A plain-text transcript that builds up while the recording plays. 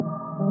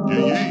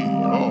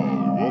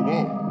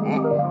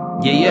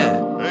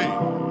Yeah. Hey,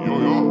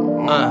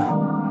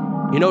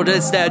 yo. You know,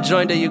 that's that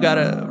joint that you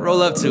gotta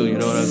roll up to, you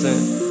know what I'm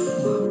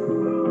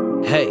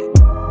saying? Hey,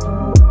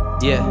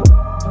 yeah.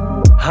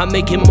 I'm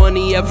making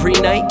money every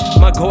night.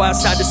 My go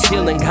outside the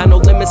ceiling. Got no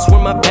limits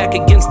when my back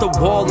against the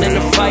wall in the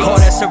fight. Call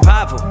that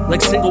survival,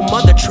 like single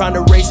mother trying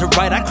to raise her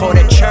right. I call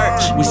that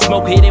church. We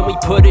smoke it and we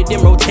put it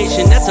in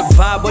rotation. That's a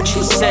vibe, what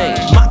you say?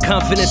 My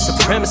confidence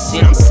supremacy.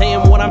 I'm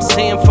saying what I'm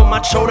saying for my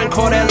children.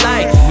 Call that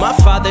life. My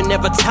father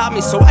never taught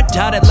me, so I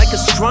dotted like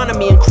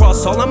astronomy and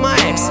cross all of my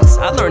exes.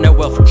 I learned that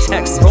well from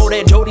Texas. Roll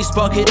that Jody,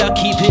 spark it up,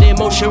 keep it in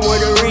motion where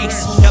the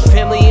reeks. Got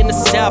family in the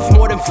South,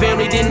 more than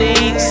family than the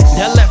East.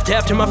 That left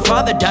after my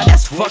father died,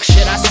 that's fuck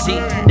shit I see.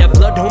 That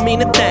blood don't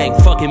mean a thing.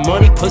 Fucking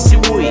money, pussy,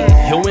 weed.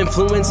 Your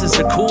influences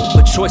are cool,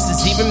 but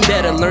choices even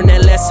better. Learn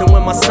that lesson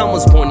when my son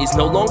was born. He's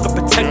no longer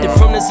protected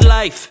from this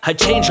life. I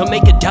change, I'll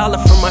make $1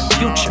 from my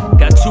future.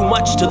 Got too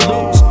much to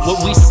lose.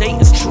 What we say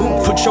is true.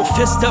 Put your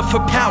fist up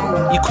for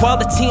power,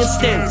 equality and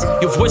standards.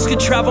 Your voice could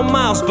travel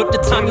miles, but the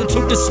time you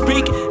took to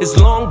speak is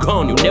long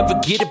gone. You'll never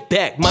get it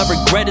back. My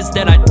regret is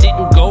that I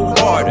didn't go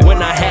harder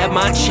when I had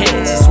my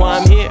chance. That's why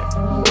I'm here.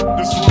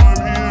 That's why I'm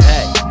here.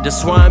 Hey,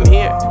 that's why I'm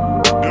here.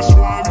 That's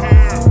why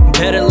I'm here.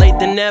 Better late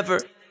than never.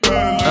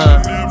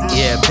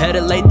 Yeah,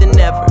 better late than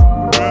never.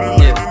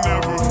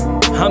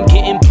 I'm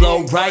getting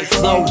blow right,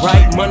 flow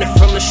right, money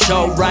from the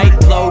show, right,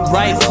 blow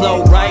right,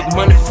 flow right,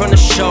 money from the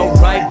show,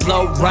 right,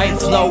 blow right,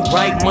 flow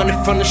right, money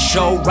from the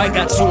show, right.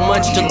 Got too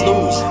much to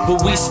lose,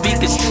 but we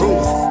speak is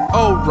truth.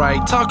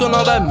 Alright, talking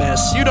all that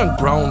mess, you done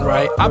grown,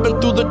 right? I've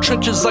been through the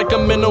trenches like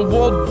I'm in a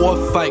World War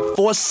fight.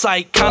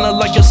 Foresight, kinda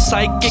like a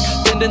psychic,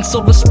 bending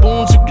silver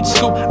spoons you can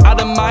scoop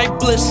out of my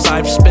bliss.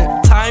 I've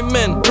spent time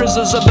in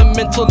prisons of the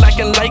mental,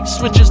 lacking light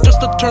switches just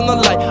to turn the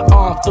light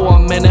on for a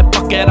minute.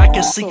 Fuck it, I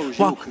can see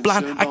while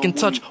blind, I can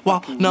touch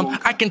while numb,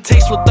 I can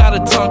taste without a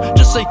tongue,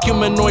 just a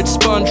humanoid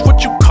sponge.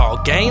 What you call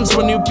gains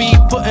when you be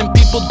putting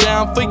people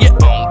down for your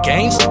own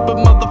gain? Stupid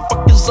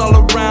motherfuckers all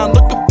around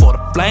looking for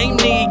the flame,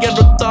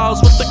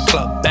 Neanderthals with the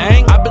club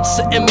bang. I've been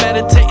sitting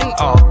meditating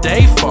all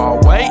day, far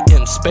away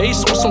in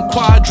space with some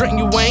quadrant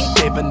you ain't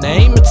gave a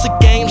name. It's a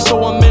game,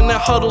 so I'm in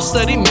that huddle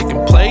steady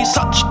making plays.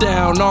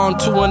 Touchdown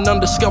onto an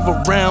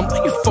undiscovered realm.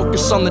 You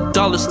focus on the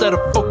dollar instead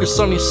of focus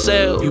on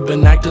yourself. You've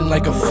been acting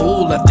like a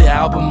fool, left the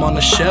album on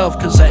the shelf,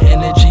 cause that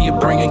energy you're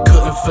bringing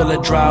couldn't fill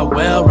it dry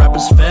well.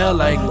 Rappers fail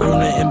like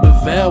Luna and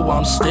Bevel while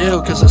I'm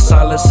still, cause the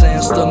silence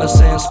and stillness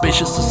and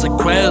spacious is a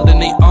quail. Then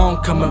the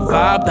oncoming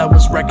vibe that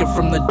was wrecking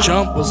from the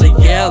jump was a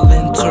yell.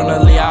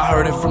 Internally I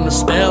heard it from the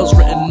spells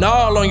written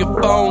all on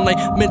your phone, like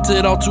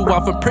minted all too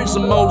often. Praise the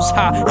Most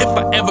High if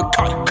I ever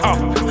caught you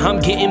coughing. I'm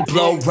getting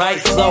blow right,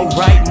 flow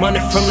right, money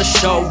from the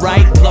show,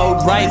 right, blow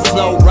right,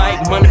 flow right,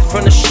 money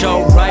from the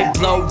show, right,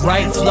 blow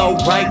right, flow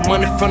right,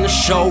 money from the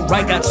show,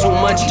 right. Got too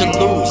much to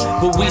lose,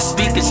 but we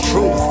speak is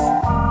truth.